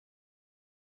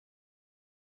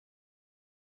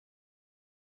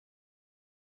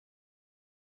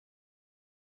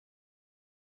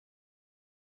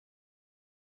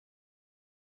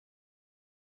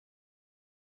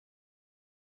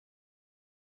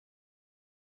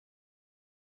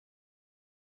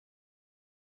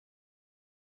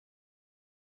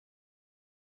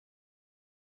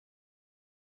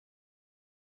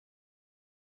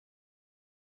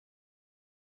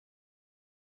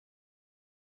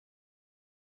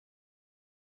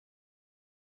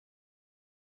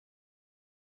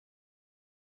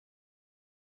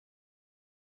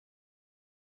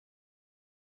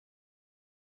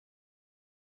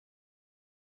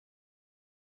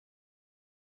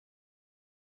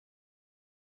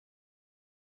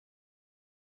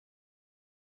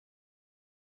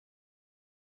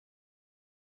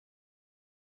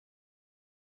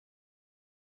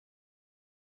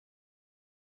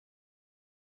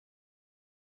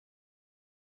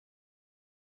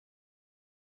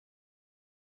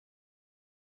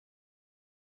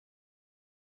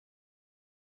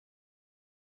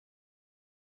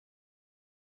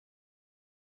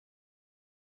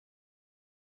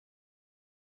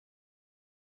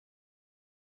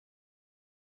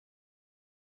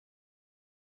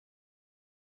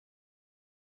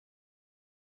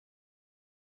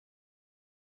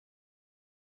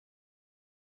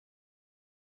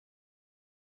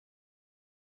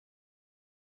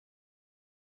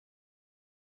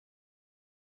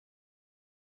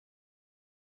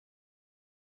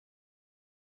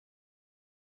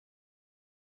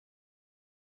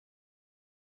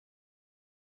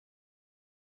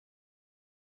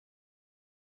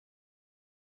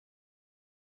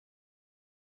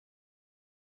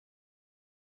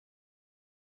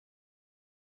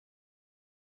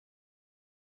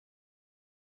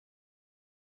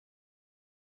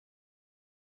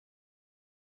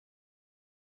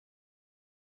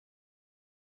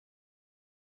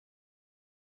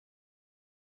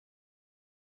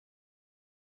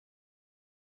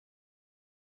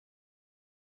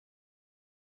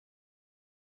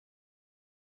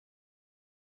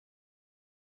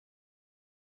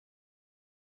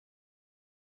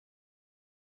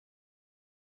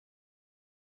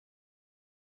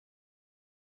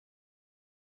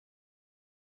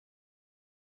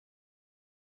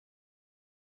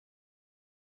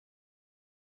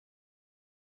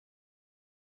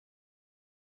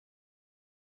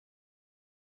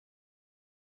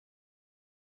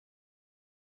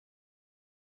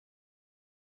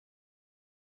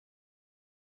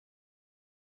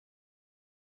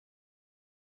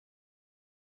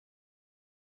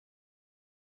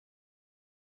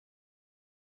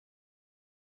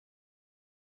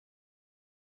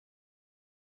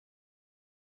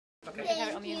because you have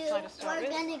it on the inside to start with.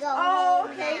 We're gonna go. Oh,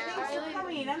 okay. Thanks for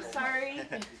coming. I'm sorry.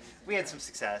 We had some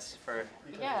success for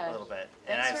a little bit,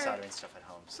 and I have soldering stuff at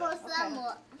home. So.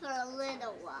 For a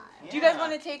little while. Yeah. Do you guys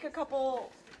want to take a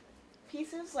couple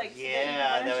pieces? Like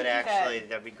yeah, that would actually,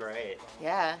 that'd be great.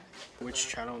 Yeah. Which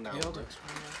channel now?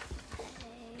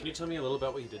 Can you tell me a little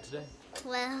about what you did today?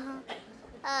 Well,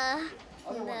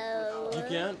 no. You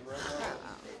can't?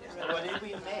 What did we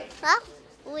make? Well,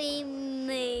 we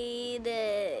made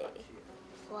a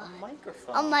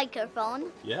Microphone. A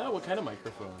microphone. Yeah, what kind of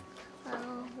microphone?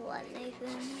 What,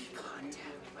 Nathan?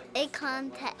 A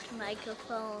contact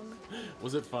microphone.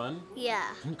 Was it fun?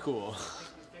 Yeah. Cool.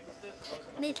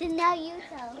 Nathan, now you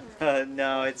tell.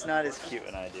 No, it's not as cute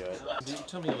when I do it. Can you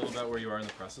tell me a little about where you are in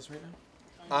the process right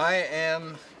now? I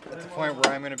am at the point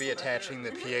where I'm going to be attaching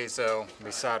the piezo,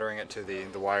 be soldering it to the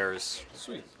wires.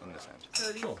 Sweet. On this end.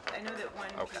 So these, Cool. I know that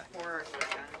 1, 2, 4 are done.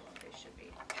 They should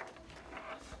be.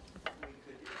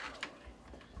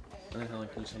 And then Helen,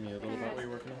 can you tell me a little about what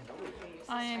you're working on?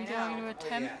 I am going to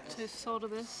attempt to solder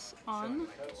this on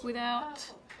without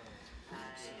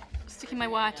sticking my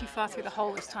wire too far through the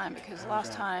hole this time, because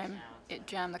last time it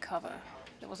jammed the cover.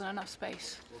 There wasn't enough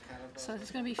space. So this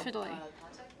is going to be fiddly.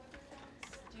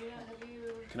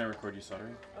 Can I record you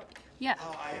soldering? Yeah.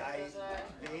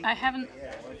 I haven't,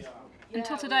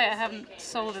 until today, I haven't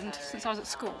soldered since I was at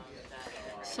school.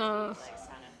 So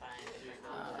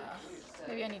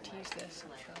maybe I need to use this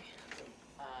actually.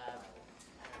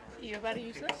 You about to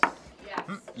use this?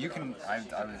 You can, I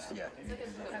was, yeah.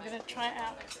 I'm going to try it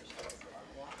out.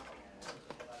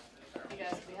 You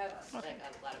guys, we have like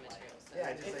a lot of materials. So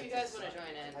if you guys want to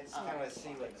join in, I just kind of want to see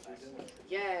what we're doing.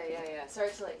 yeah.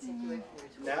 Sorry to like take you away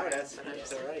from your No, that's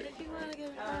all right. If you want to get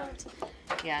involved.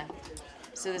 Yeah.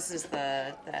 So this is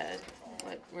the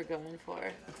what we're going for.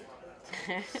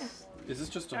 Is this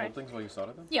just to hold things while you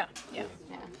solder them? Yeah.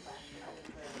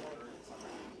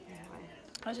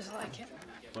 I just like it.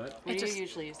 What? What do you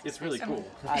usually use? It's really cool.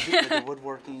 I do the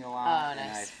woodworking a lot, Oh,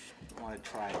 nice. and I want to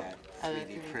try that Oh,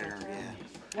 3D printer.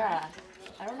 Yeah.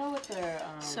 I don't know what their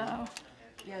So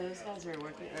yeah, those guys are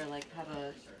working or like have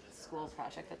a school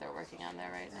project that they're working on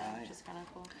there right now, which is kind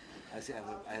of cool.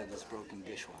 I have this broken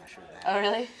dishwasher. Oh,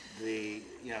 really?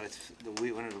 It's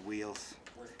one of the wheels,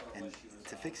 and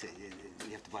to fix it,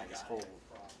 you have to buy this whole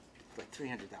like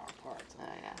 $300 parts. Oh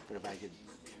yeah. But if I could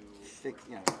fix,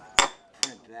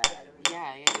 print that, it would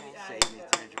Yeah. save me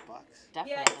 $300.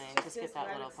 Definitely. Just get that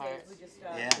little part.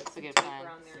 Yeah. It's a good plan.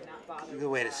 Good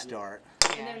way to start.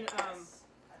 And then,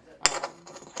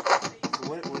 So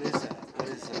what is that? What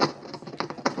is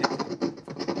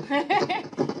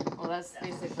Well, that's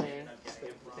basically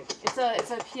it's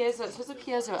a piezo. It's a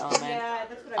piezo element. yeah,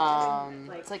 that's what I'm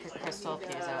It's like a crystal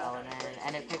piezo element,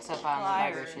 and it picks up on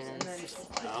vibrations.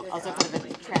 Also, kind of a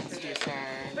transducer.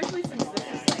 especially since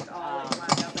this is like all like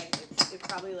wound up, like it's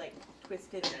probably like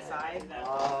twisted inside.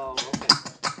 Oh,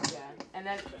 okay. Yeah, and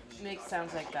that makes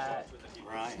sounds like that.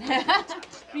 Right.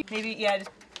 Maybe just.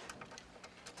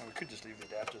 We could just leave the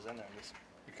adapters in there and just.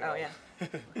 Oh yeah.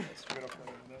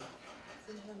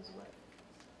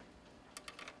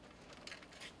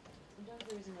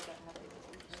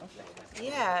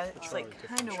 Yeah, it's like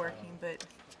kind of working, but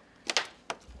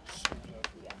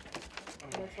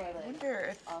That's why, like, I wonder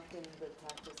if. often the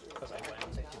practice is.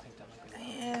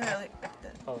 Yeah, like the,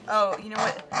 oh, you know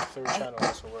what? Third channel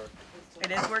also work.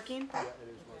 It is working. Yeah, it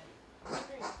is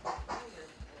working.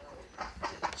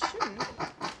 It shouldn't.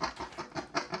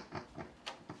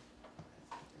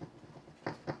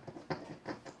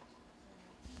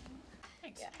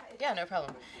 Yeah, no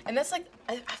problem. And that's like,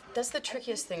 that's the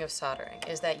trickiest thing of soldering,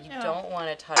 is that you don't want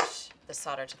to touch the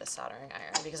solder to the soldering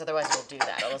iron, because otherwise it'll do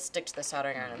that. It'll stick to the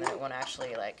soldering iron and then it won't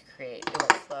actually like create, it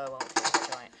won't flow, it won't create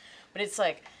the joint. But it's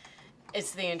like,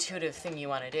 it's the intuitive thing you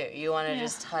want to do. You want to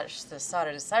just touch the solder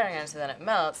to the soldering iron so then it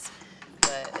melts,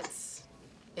 but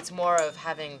it's more of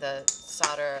having the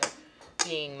solder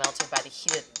being melted by the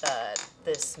heat of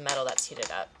this metal that's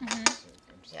heated up.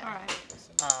 Yeah. all right.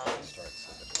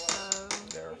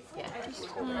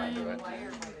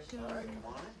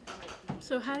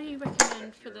 So how do you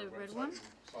recommend for the red one?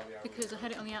 Because I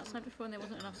had it on the outside before and there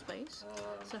wasn't enough space.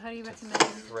 So how do you recommend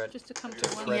just to come to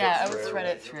one Yeah, I side would thread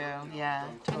it through. Yeah,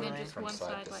 and totally. then just one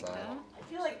side like that? I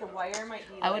feel like the wire might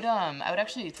be. I would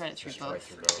actually thread it through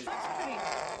both.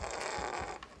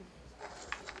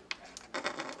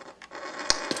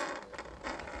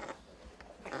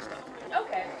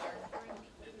 Okay.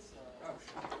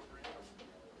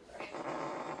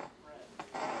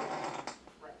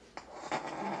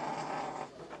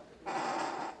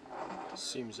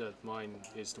 Seems that mine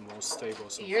is the most stable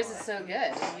so Yours far. is so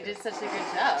good. You did such a good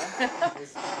job.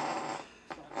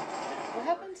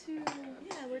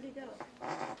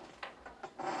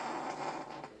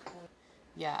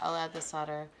 yeah, I'll add the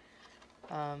solder.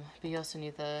 But you also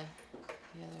need the other.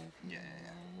 Yeah.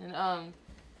 And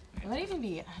it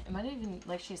might even,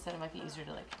 like she said, it might be easier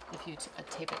to, like, if you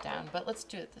tape it down. But let's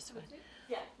do it this way.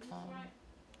 Yeah.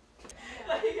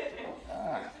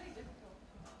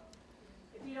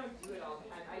 If you don't do it all the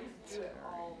time, I just do it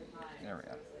all the time. There we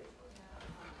go.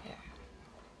 Yeah.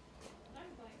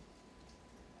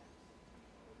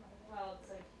 Well,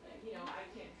 it's like, you know, I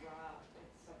can't draw.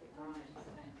 It's stuff it drawings.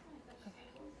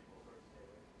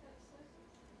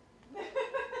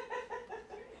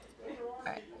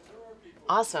 Alright.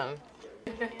 Awesome.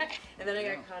 And then I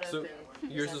got caught up So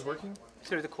in... yours is working?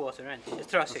 Through the quarter inch.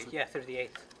 Through the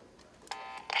eighth.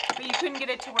 But you couldn't get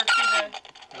it to work through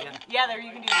the... Yeah, there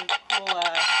you can do cool...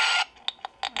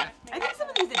 I think some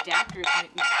of these adapters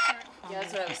might be... Yeah,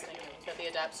 that's what I was thinking. Got the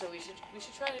adapt, so we should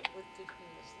try it with the...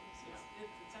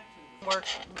 work.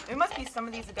 It must be some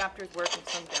of these adapters work and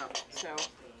some don't. So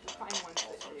find one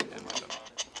for you.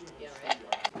 Yeah, right.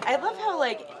 I love how,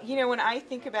 like, you know, when I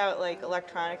think about, like,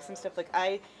 electronics and stuff, like,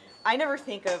 I never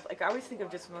think of, like, I always think of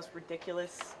just the most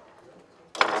ridiculous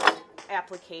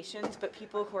applications, but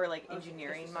people who are, like,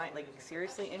 engineering mind, like,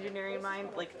 seriously engineering mind,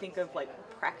 like, think of, like,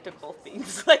 practical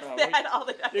things like that all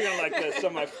the time. You're gonna like this. So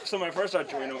my first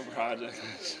Arduino project,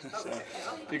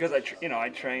 because I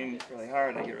train really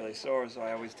hard, I get really sore, so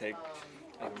I always take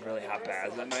like really hot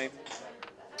baths at night,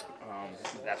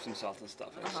 with Epsom salt and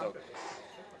stuff.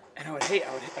 And I would I'd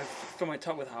fill my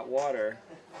tub with hot water,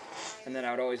 and then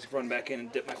I would always run back in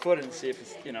and dip my foot in and see if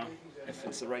it's, if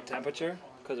it's the right temperature,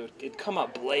 because it'd come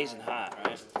up blazing hot,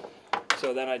 right?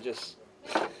 So then I just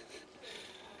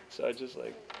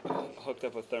like hooked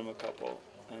up a thermocouple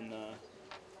and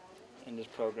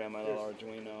just programmed my little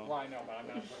Arduino. Well, I know, but I'm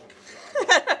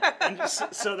not. And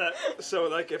so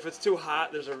like if it's too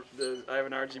hot, I have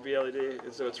an RGB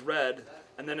LED, so it's red,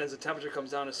 and then as the temperature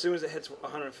comes down, as soon as it hits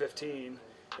 115,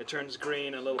 it turns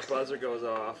green, and a little buzzer goes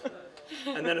off.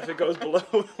 And then if it goes below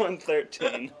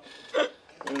 113,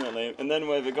 and then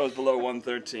if it goes below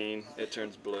 113, it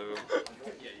turns blue.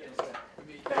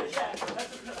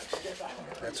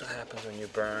 That's what happens when you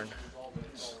burn. When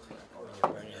you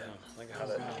burn your hand. Look at how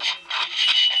that.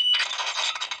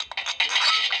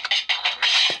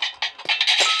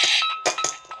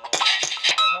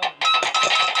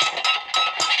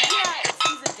 Yeah, it's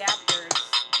these adapters.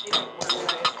 They don't work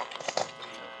right.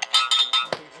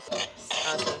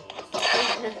 Awesome.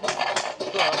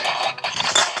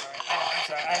 Oh, I'm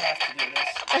sorry, I have to do this.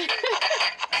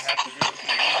 I have to do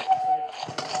this.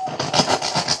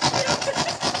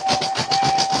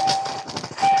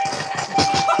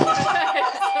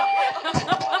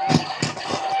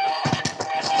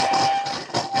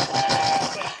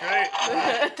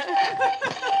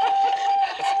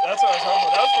 That's what I was hoping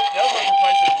for. That was what the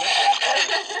price was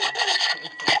missing.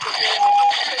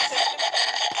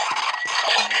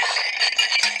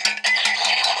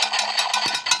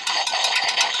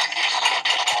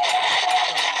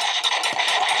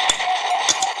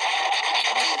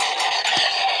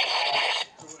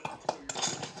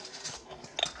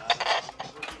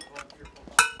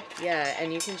 Yeah,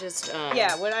 and you can just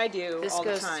Yeah, what I do this all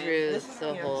goes the time. through This is,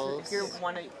 the holes. If you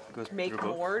want to make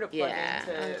more to plug Yeah, I'll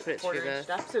put into it through quarter-inch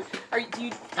both. stuff. So, I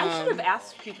should have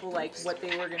asked people like what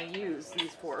they were going to use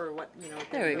these for, or what what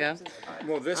There their we go. purposes are.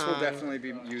 Well, this will definitely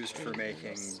be used for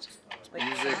making Like-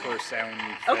 music or sound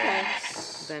Okay.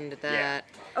 things. Bend that.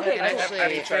 Okay, And cool. actually,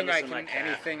 Anything I this in can, my cat.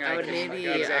 anything I I would can, maybe,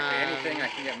 anything I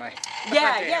can get my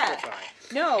Yeah, to yeah. amplify.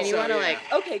 No. And you want to like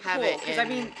Okay, have cool. it 'Cause in I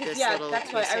mean, 'cause this yeah, little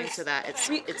that's what I thing was- so that it's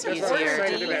That's That's why I was easier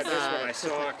excited to about this when I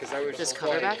saw it, because I was just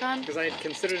cover back on. because I had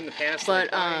considered in the past But,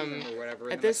 like buying them or whatever.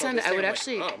 at and then this saw end, I thing, would I'm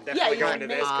actually- like, oh, I'm Yeah, definitely you going would to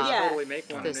make- this. Could yeah. totally make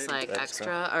one. this like That's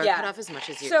extra or Yeah. cut off as much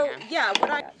as you So can. yeah, what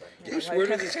I Where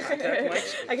do these contact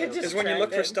mics? I get Is when you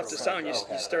look for distracted. stuff to sound, you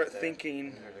start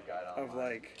thinking of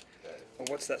like, well,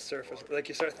 what's that surface? Like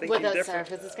you start thinking What that different.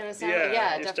 surface is gonna sound? Yeah,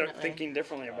 Yeah, you definitely. start thinking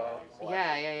differently about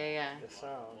Yeah. the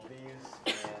sound.